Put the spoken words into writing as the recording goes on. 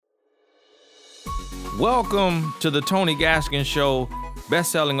Welcome to the Tony Gaskin Show,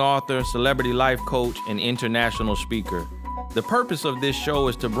 best-selling author, celebrity life coach, and international speaker. The purpose of this show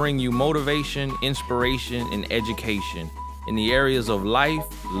is to bring you motivation, inspiration, and education in the areas of life,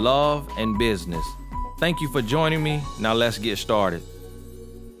 love, and business. Thank you for joining me. Now let's get started.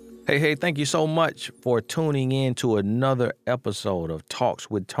 Hey, thank you so much for tuning in to another episode of Talks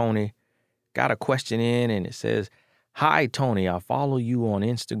with Tony. Got a question in and it says, "Hi, Tony, I follow you on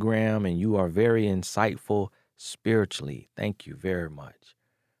Instagram and you are very insightful spiritually. Thank you very much.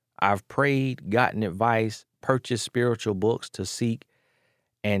 I've prayed, gotten advice, purchased spiritual books to seek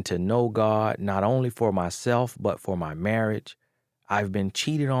and to know God, not only for myself, but for my marriage. I've been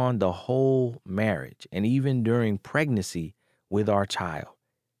cheated on the whole marriage and even during pregnancy with our child.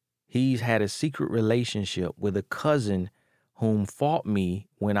 He's had a secret relationship with a cousin whom fought me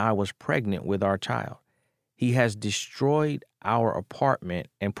when I was pregnant with our child. He has destroyed our apartment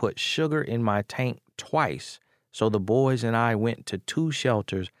and put sugar in my tank twice, so the boys and I went to 2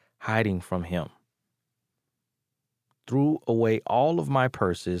 shelters hiding from him. Threw away all of my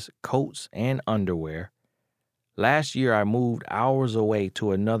purses, coats, and underwear. Last year, I moved hours away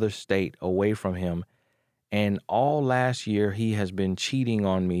to another state away from him, and all last year, he has been cheating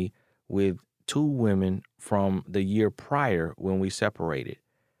on me with 2 women from the year prior when we separated.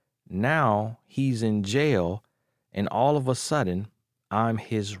 Now he's in jail, and all of a sudden, I'm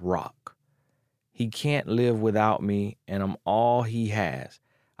his rock. He can't live without me, and I'm all he has.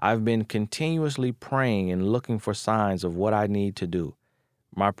 I've been continuously praying and looking for signs of what I need to do.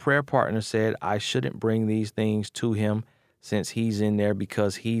 My prayer partner said I shouldn't bring these things to him since he's in there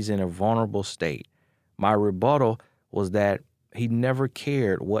because he's in a vulnerable state. My rebuttal was that he never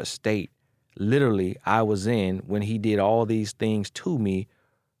cared what state literally I was in when he did all these things to me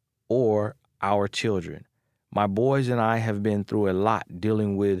or our children. My boys and I have been through a lot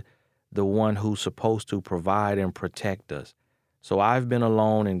dealing with the one who's supposed to provide and protect us. So I've been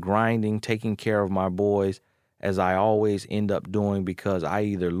alone and grinding, taking care of my boys, as I always end up doing because I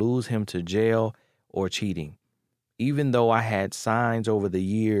either lose him to jail or cheating. Even though I had signs over the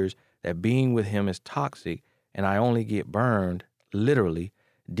years that being with him is toxic and I only get burned, literally,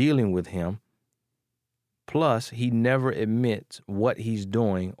 dealing with him. Plus, he never admits what he's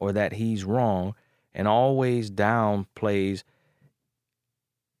doing or that he's wrong and always downplays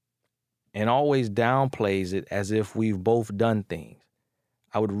it as if we've both done things.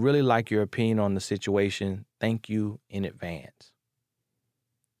 I would really like your opinion on the situation. Thank you in advance."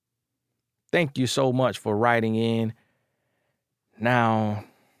 Thank you so much for writing in. Now,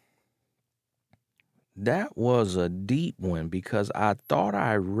 that was a deep one because I thought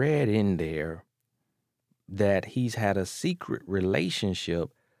I read in there that he's had a secret relationship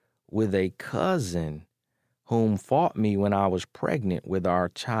with a cousin whom fought me when I was pregnant with our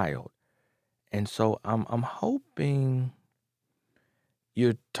child. And so I'm hoping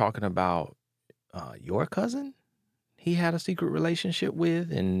you're talking about your cousin he had a secret relationship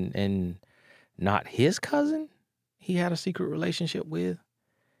with and not his cousin he had a secret relationship with.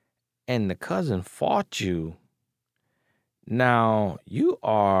 And the cousin fought you. Now, you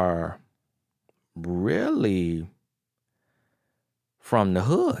are really from the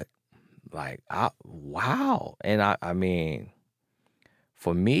hood. Like, wow. And I mean,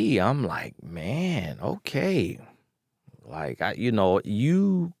 for me, I'm like, man, okay. Like,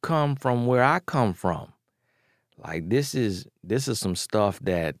 you come from where I come from. Like, this is some stuff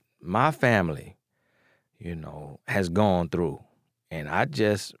that my family, has gone through. And I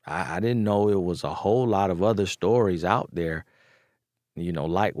didn't know it was a whole lot of other stories out there,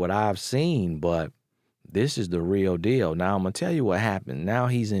 like what I've seen, but this is the real deal. Now, I'm going to tell you what happened. Now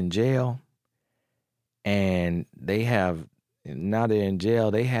he's in jail, and now they're in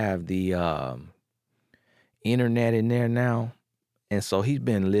jail. They have the internet in there now. And so he's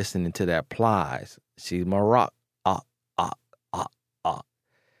been listening to that Plies. She's my rock.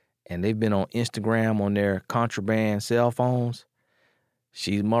 And they've been on Instagram on their contraband cell phones.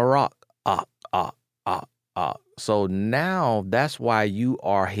 She's my rock. So now that's why you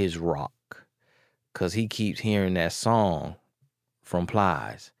are his rock. Because he keeps hearing that song from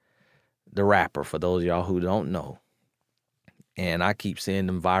Plies, the rapper, for those of y'all who don't know. And I keep seeing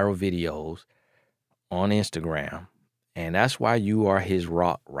them viral videos on Instagram. And that's why you are his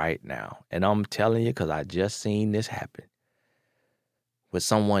rock right now. And I'm telling you, because I just seen this happen with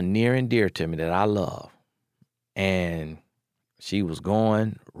someone near and dear to me that I love. And she was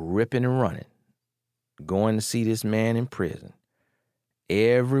going, ripping and running, going to see this man in prison.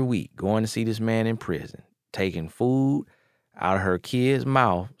 Every week, going to see this man in prison, taking food out of her kid's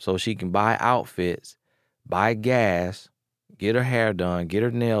mouth so she can buy outfits, buy gas, get her hair done, get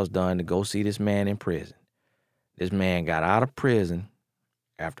her nails done to go see this man in prison. This man got out of prison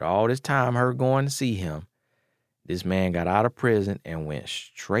after all this time her going to see him. This man got out of prison and went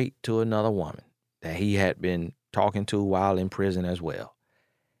straight to another woman that he had been talking to while in prison as well.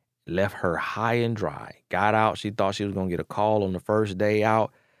 Left her high and dry. Got out. She thought she was going to get a call on the first day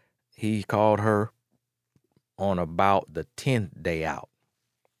out. He called her on about the 10th day out.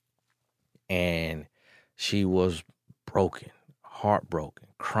 And she was broken, heartbroken,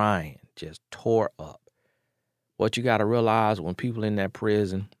 crying, just tore up. What you got to realize, when people in that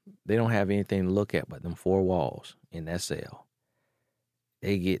prison, they don't have anything to look at but them four walls in that cell.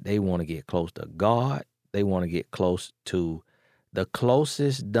 They want to get close to God. They want to get close to the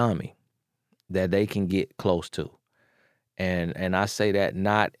closest dummy that they can get close to. And I say that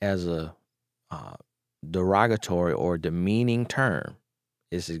not as a derogatory or demeaning term.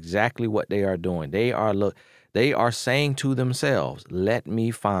 It's exactly what they are doing. They are saying to themselves, let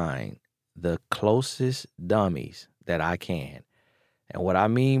me find the closest dummies that I can. And what I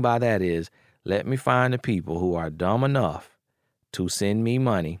mean by that is, let me find the people who are dumb enough to send me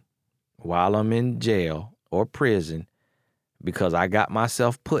money while I'm in jail or prison because I got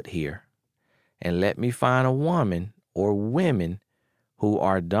myself put here. And let me find a woman or women who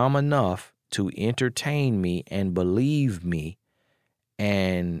are dumb enough to entertain me and believe me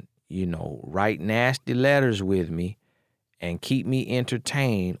and, write nasty letters with me and keep me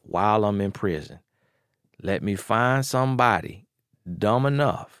entertained while I'm in prison. Let me find somebody dumb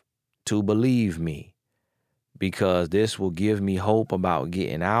enough to believe me, because this will give me hope about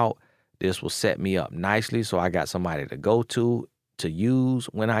getting out. This will set me up nicely so I got somebody to go to use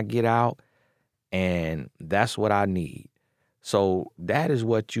when I get out, and that's what I need. So that is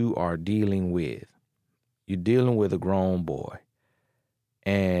what you are dealing with. You're dealing with a grown boy.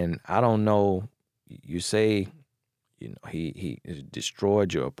 And I don't know, you say, he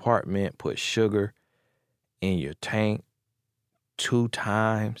destroyed your apartment, put sugar in your tank 2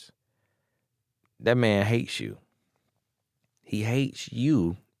 times. That man hates you. He hates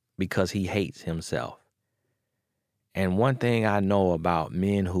you because he hates himself. And one thing I know about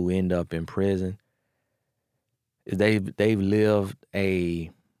men who end up in prison is they've lived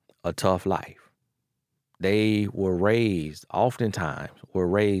a tough life. They were oftentimes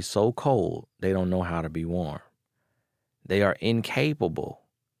raised so cold, they don't know how to be warm. They are incapable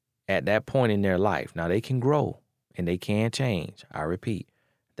at that point in their life. Now, they can grow and they can change. I repeat,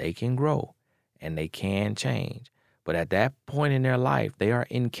 they can grow and they can change. But at that point in their life, they are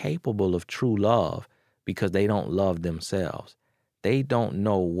incapable of true love because they don't love themselves. They don't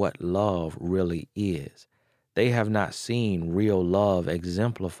know what love really is. They have not seen real love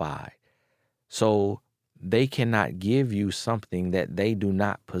exemplified. So they cannot give you something that they do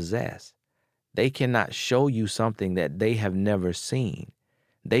not possess. They cannot show you something that they have never seen.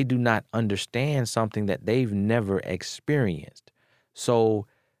 They do not understand something that they've never experienced. So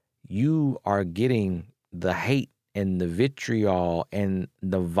you are getting the hate and the vitriol and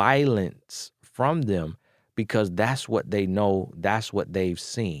the violence from them because that's what they know, that's what they've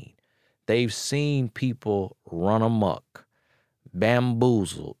seen. They've seen people run amok,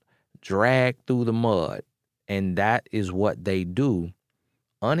 bamboozled, dragged through the mud, and that is what they do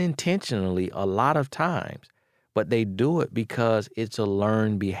unintentionally a lot of times, but they do it because it's a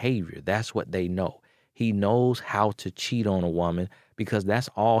learned behavior. That's what they know. He knows how to cheat on a woman because that's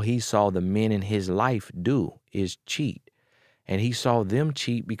all he saw the men in his life do is cheat. And he saw them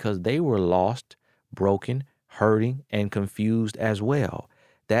cheat because they were lost, broken, hurting, and confused as well.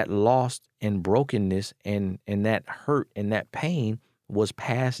 That loss and brokenness and that hurt and that pain was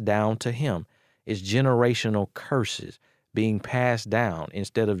passed down to him. It's generational curses being passed down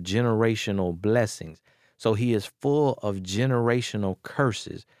instead of generational blessings. So he is full of generational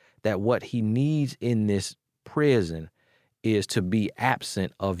curses that what he needs in this prison is to be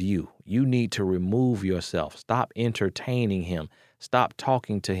absent of you. You need to remove yourself. Stop entertaining him. Stop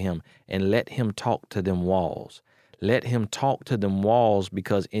talking to him and let him talk to them walls. Let him talk to them walls,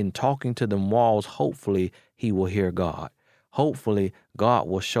 because in talking to them walls, hopefully he will hear God. Hopefully God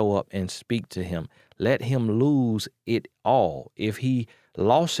will show up and speak to him. Let him lose it all. If he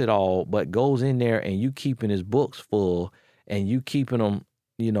lost it all, but goes in there and you keeping his books full and you keeping them,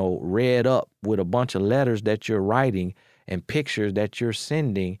 read up with a bunch of letters that you're writing and pictures that you're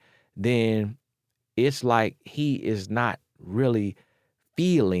sending, then it's like he is not really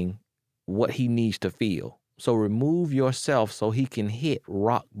feeling what he needs to feel. So remove yourself so he can hit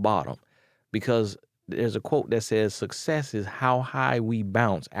rock bottom, because there's a quote that says, success is how high we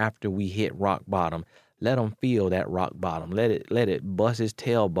bounce after we hit rock bottom. Let him feel that rock bottom. Let it bust his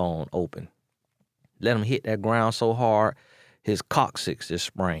tailbone open. Let him hit that ground so hard his coccyx is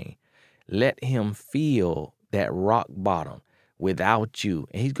sprained. Let him feel that rock bottom without you.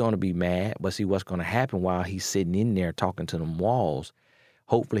 And he's going to be mad. But see, what's going to happen while he's sitting in there talking to them walls,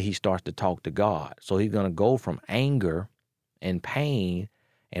 hopefully he starts to talk to God. So he's going to go from anger and pain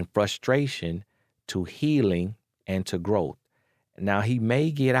and frustration to healing and to growth. Now, he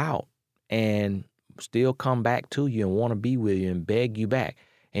may get out and still come back to you and want to be with you and beg you back.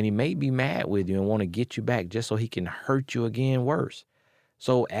 And he may be mad with you and want to get you back just so he can hurt you again worse.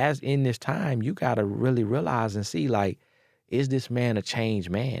 So as in this time, you got to really realize and see, like, is this man a changed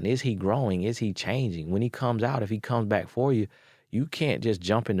man? Is he growing? Is he changing? When he comes out, if he comes back for you, you can't just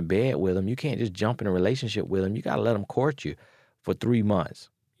jump into bed with him. You can't just jump in a relationship with him. You got to let him court you for 3 months,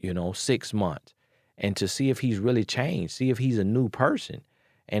 6 months, and to see if he's really changed, see if he's a new person.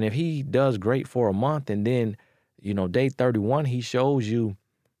 And if he does great for a month and then, day 31, he shows you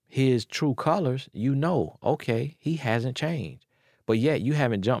his true colors, okay, he hasn't changed. But yet you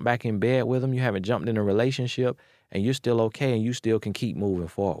haven't jumped back in bed with him. You haven't jumped in a relationship and you're still okay and you still can keep moving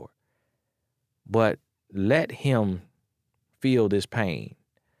forward. But let him feel this pain.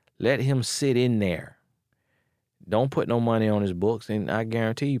 Let him sit in there. Don't put no money on his books, and I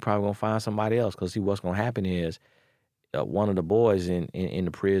guarantee you probably going to find somebody else, because see, what's going to happen is one of the boys in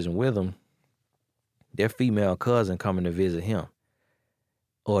the prison with him, their female cousin coming to visit him,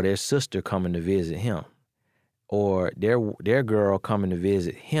 or their sister coming to visit him, or their girl coming to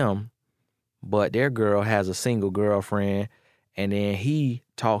visit him, but their girl has a single girlfriend, and then he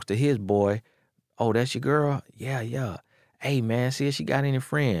talks to his boy, oh, that's your girl? Yeah. Hey, man, see if she got any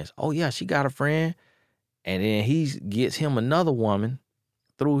friends. Oh, yeah, she got a friend. And then he gets him another woman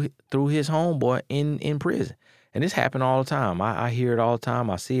through his homeboy in prison. And this happened all the time. I hear it all the time.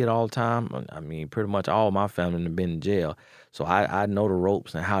 I see it all the time. I mean, pretty much all my family have been in jail. So I know the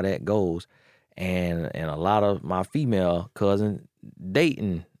ropes and how that goes. And a lot of my female cousins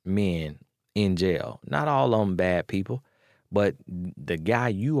dating men in jail. Not all of them bad people. But the guy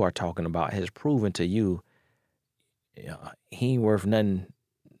you are talking about has proven to you, he ain't worth nothing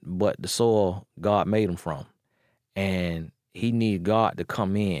but the soil God made him from. And he needs God to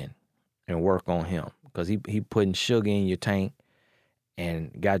come in and work on him, because he putting sugar in your tank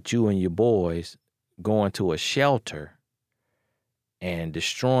and got you and your boys going to a shelter and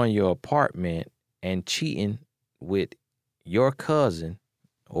destroying your apartment and cheating with your cousin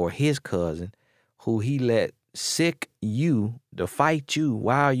or his cousin, who he let sick you to fight you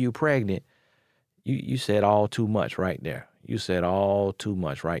while you're pregnant. You said all too much right there. You said all too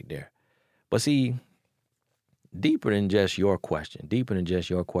much right there. But see, deeper than just your question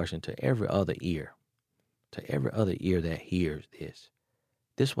to every other ear that hears this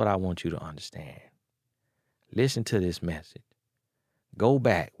is what I want you to understand. Listen to this message. Go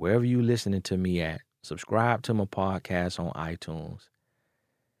back wherever you listening to me at. Subscribe to my podcast on iTunes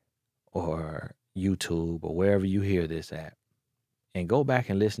or YouTube or wherever you hear this at. And go back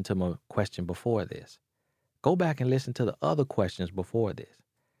and listen to my question before this. Go back and listen to the other questions before this.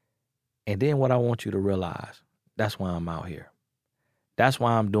 And then what I want you to realize, that's why I'm out here. That's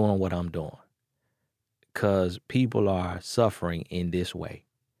why I'm doing what I'm doing. Because people are suffering in this way.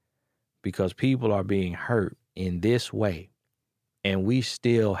 Because people are being hurt in this way. And we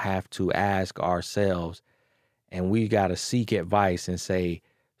still have to ask ourselves, and we got to seek advice and say,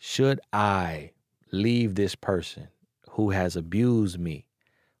 should I leave this person who has abused me,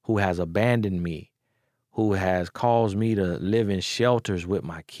 who has abandoned me, who has caused me to live in shelters with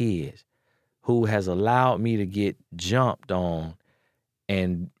my kids, who has allowed me to get jumped on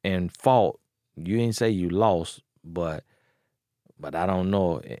and fought? You didn't say you lost, but I don't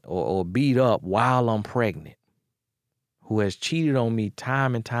know, or beat up while I'm pregnant, who has cheated on me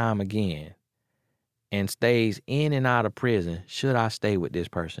time and time again and stays in and out of prison. Should I stay with this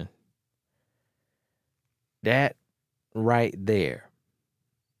person? That right there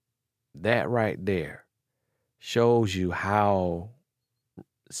shows you how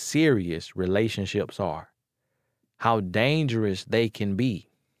serious relationships are, how dangerous they can be,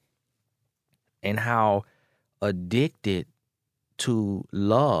 and how addicted to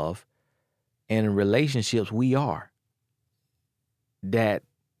love and relationships we are. That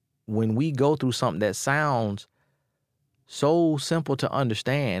when we go through something that sounds so simple to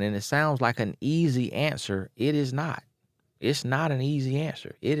understand and it sounds like an easy answer, it is not. It's not an easy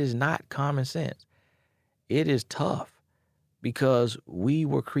answer. It is not common sense. It is tough, because we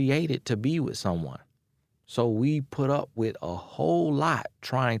were created to be with someone. So we put up with a whole lot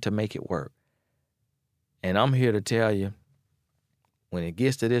trying to make it work. And I'm here to tell you, when it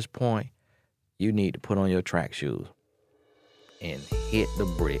gets to this point, you need to put on your track shoes and hit the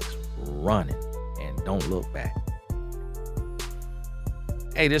bricks running and don't look back.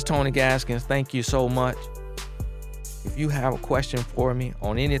 Hey, this is Tony Gaskins. Thank you so much. If you have a question for me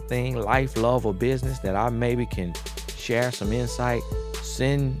on anything, life, love, or business that I maybe can share some insight,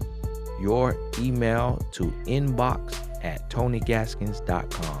 send your email to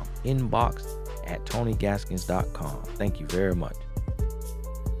inbox@tonygaskins.com. Inbox@tonygaskins.com. Thank you very much.